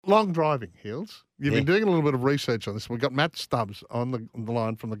long driving, Heels. You've been doing a little bit of research on this. We've got Matt Stubbs on the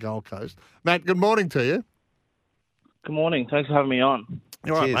line from the Gold Coast. Matt, good morning to you. Good morning. Thanks for having me on.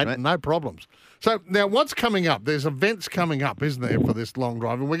 All right, mate. No problems. So now what's coming up? There's events coming up, isn't there, for this long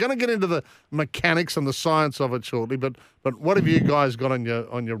drive? And we're going to get into the mechanics and the science of it shortly, but what have you guys got on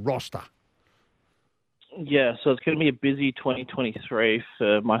your roster? Yeah, so it's going to be a busy 2023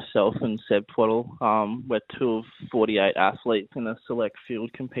 for myself and Seb Twaddle. We're two of 48 athletes in a select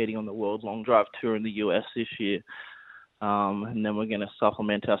field competing on the World Long Drive Tour in the US this year. And then we're going to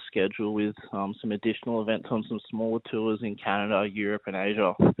supplement our schedule with some additional events on some smaller tours in Canada, Europe and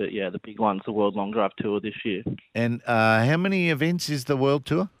Asia. But yeah, the big one's the World Long Drive Tour this year. And how many events is the World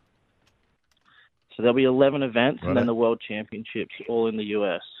Tour? So there'll be 11 events and then the World Championships all in the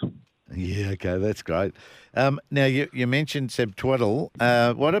US. Yeah, okay, that's great. Now, you mentioned Seb Twaddle.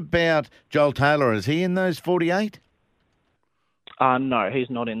 What about Joel Taylor? Is he in those 48? No, he's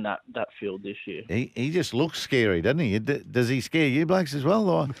not in that field this year. He just looks scary, doesn't he? Does he scare you blokes as well?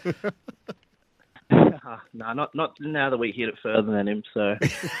 Or? No, not now that we hit it further than him, so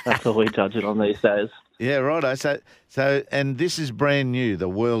that's all we judge it on these days. Yeah, righto. So, and this is brand new, the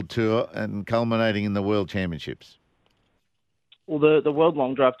World Tour, and culminating in the World Championships. Well, the World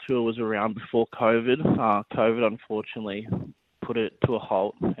Long Drive Tour was around before COVID. COVID, unfortunately, put it to a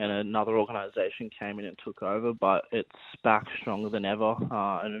halt, and another organisation came in and took over, but it's back stronger than ever.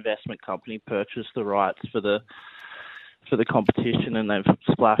 An investment company purchased the rights for the competition, and they've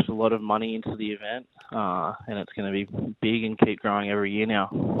splashed a lot of money into the event, and it's going to be big and keep growing every year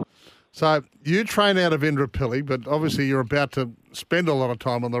now. So you train out of Indooroopilly, but obviously you're about to spend a lot of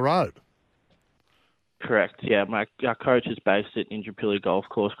time on the road. Correct, yeah. Our coach is based at Indooroopilly Golf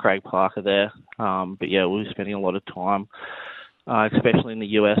Course, Craig Parker there. But yeah, we'll be spending a lot of time, especially in the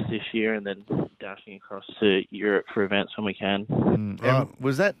US this year, and then dashing across to Europe for events when we can.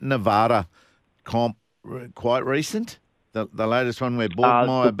 Was that Nevada comp quite recent? The latest one where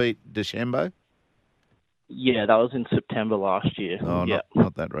Borgmeyer beat DeChambeau? Yeah, that was in September last year. Oh,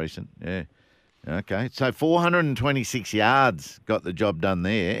 not that recent, yeah. Okay, so 426 yards got the job done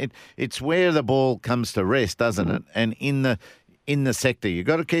there. It's where the ball comes to rest, doesn't it? And in the sector, you've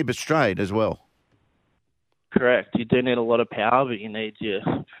got to keep it straight as well. Correct. You do need a lot of power, but you need your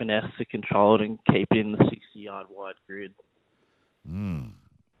finesse to control it and keep it in the 60-yard wide grid.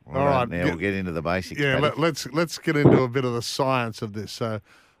 All right, now we'll get into the basics. Yeah, let's get into a bit of the science of this. So,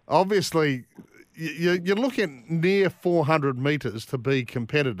 obviously, you're looking near 400 metres to be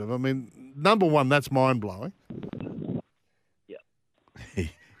competitive. I mean, number one, that's mind-blowing. Yeah.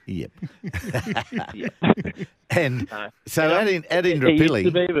 Yep. And so at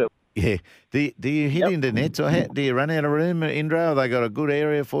Indooroopilly, yeah, do you hit into nets, or do you run out of room at Indra? Have they got a good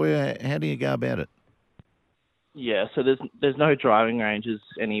area for you? How do you go about it? Yeah, so there's no driving ranges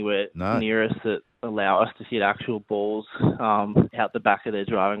anywhere near us that allow us to hit actual balls out the back of their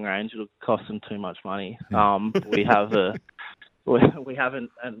driving range. It'll cost them too much money. We have a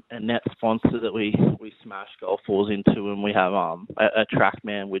net sponsor that we smash golf balls into, and we have a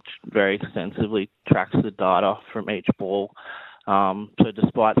TrackMan which very extensively tracks the data from each ball. So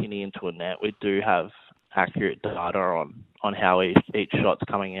despite hitting into a net, we do have accurate data on how each shot's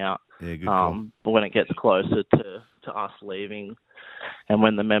coming out. Yeah, good call. But when it gets closer to us leaving, and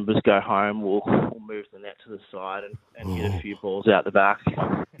when the members go home, we'll move the net to the side and hit a few balls out the back.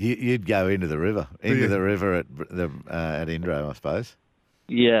 You'd go into the river at Indro, I suppose.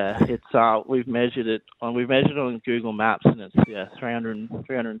 Yeah, it's we've measured it on Google Maps, and it's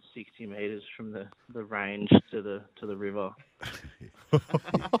 360 meters from the range to the river.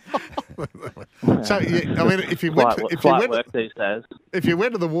 So I mean, if you went to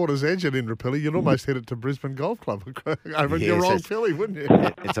the water's edge at Indooroopilly, you'd almost hit it to Brisbane Golf Club over at your old Philly, wouldn't you?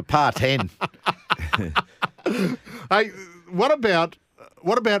 It's a par 10. Hey, what about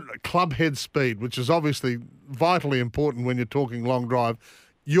club head speed, which is obviously vitally important when you're talking long drive?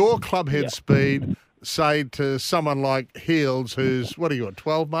 Your club head speed, say to someone like Heels, who's what are you, a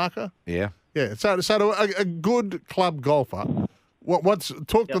 12 marker? Yeah. Yeah. So to a good club golfer,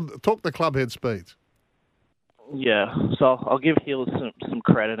 talk the club head speeds. Yeah, so I'll give Heels some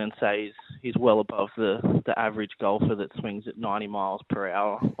credit and say he's well above the average golfer that swings at 90 miles per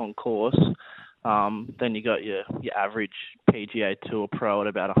hour on course. Then you got your average PGA Tour pro at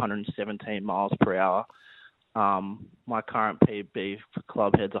about 117 miles per hour. My current PB for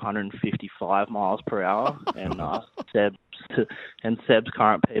club head's 155 miles per hour, and Seb's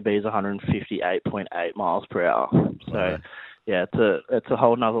current PB is 158.8 miles per hour. So, yeah, it's a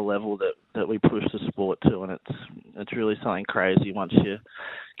whole nother level that we push the sport to, and it's really something crazy once you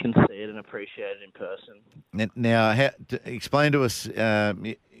can see it and appreciate it in person. Now, explain to us.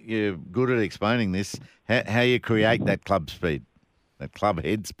 you're good at explaining this. How you create that club speed, that club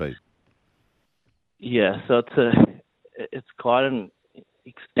head speed. Yeah, so it's quite an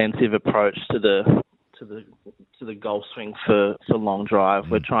extensive approach to the golf swing for long drive.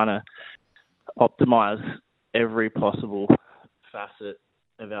 We're trying to optimize every possible facet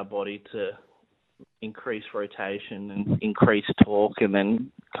of our body to increase rotation and increase torque, and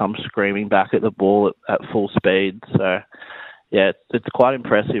then come screaming back at the ball at full speed. So, yeah, it's quite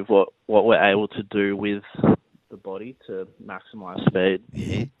impressive what we're able to do with the body to maximise speed.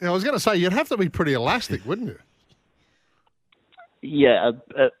 Yeah. I was going to say, you'd have to be pretty elastic, wouldn't you? Yeah,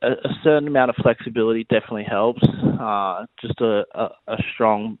 a certain amount of flexibility definitely helps. Just a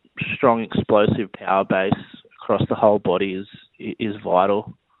strong, explosive power base across the whole body is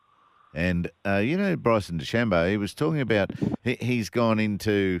vital. And, Bryson DeChambeau, he was talking about he's gone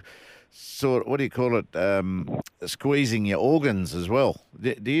into sort of, what do you call it, squeezing your organs as well.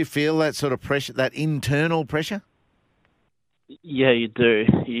 Do you feel that sort of pressure, that internal pressure? Yeah, you do.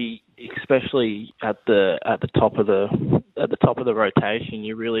 Especially at the top of the rotation,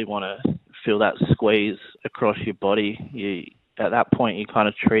 you really want to feel that squeeze across your body. At that point, you're kind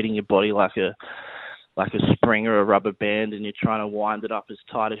of treating your body like a spring or a rubber band, and you're trying to wind it up as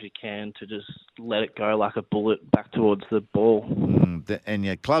tight as you can to just let it go like a bullet back towards the ball. And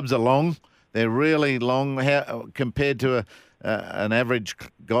your clubs are long. They're really long. How compared to an average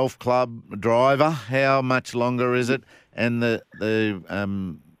golf club driver? How much longer is it? And the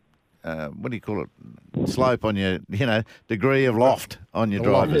what do you call it? Slope on your, degree of loft on your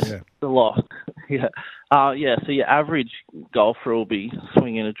drivers. Yeah. The loft, yeah. So your average golfer will be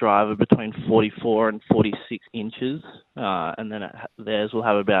swinging a driver between 44 and 46 inches, and then theirs will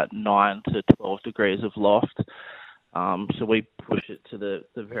have about 9 to 12 degrees of loft. So we push it to the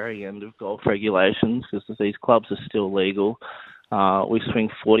very end of golf regulations because these clubs are still legal. We swing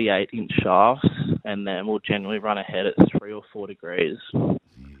 48-inch shafts, and then we'll generally run ahead at 3 or 4 degrees.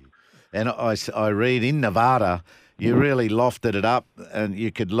 And I read in Nevada, you really lofted it up, and you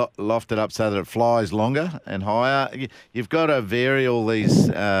could loft it up so that it flies longer and higher. You've got to vary all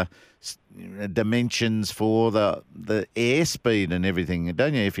these dimensions for the airspeed and everything,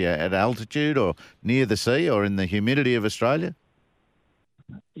 don't you? If you're at altitude or near the sea or in the humidity of Australia.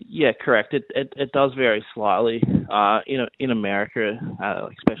 Yeah, correct. It does vary slightly. In America,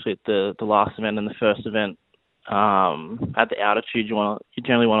 especially at the last event and the first event, at the altitude, you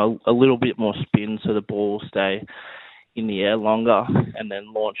generally want a little bit more spin so the ball will stay in the air longer, and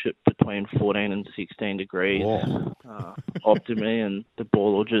then launch it between 14 and 16 degrees optimally, and the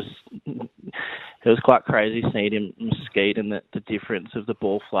ball will just. It was quite crazy seeing him Mesquite and the difference of the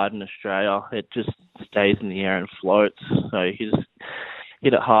ball flight in Australia. It just stays in the air and floats. So you just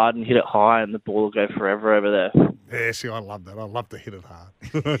hit it hard and hit it high, and the ball will go forever over there. Yeah, see, I love that. I love to hit it hard.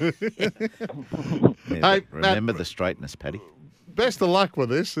 Hey, remember the straightness, Paddy. Best of luck with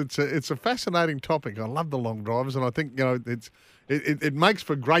this. It's a fascinating topic. I love the long drivers, and I think it makes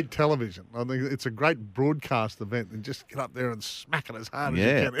for great television. I think it's a great broadcast event, and just get up there and smack it as hard as you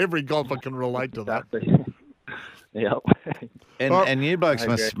can. Every golfer can relate to that. Yep. And you blokes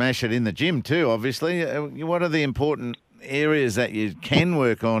must smash it in the gym too, obviously. What are the important areas that you can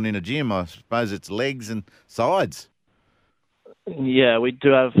work on in a gym? I suppose it's legs and sides. Yeah, we do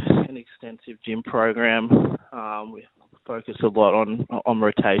have an extensive gym program. We focus a lot on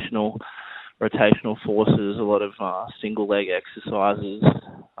rotational forces, a lot of single leg exercises,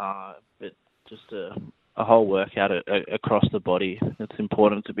 but just a whole workout across the body. It's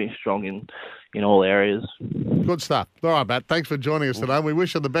important to be strong in all areas. Good stuff. All right, Matt. Thanks for joining us today. We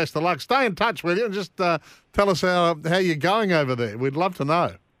wish you the best of luck. Stay in touch with you and just tell us how you're going over there. We'd love to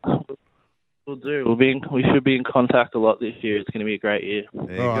know. We'll do. We should be in contact a lot this year. It's going to be a great year.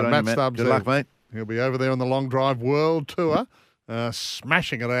 Yeah, all right, Matt you, Stubbs. Good luck, mate. He'll be over there on the Long Drive World Tour,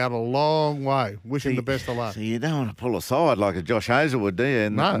 smashing it out a long way. Wishing the best of luck. So you don't want to pull aside like a Josh Hazlewood, do you?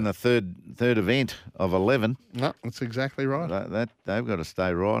 In the third event of 11. No, that's exactly right. They've got to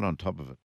stay right on top of it.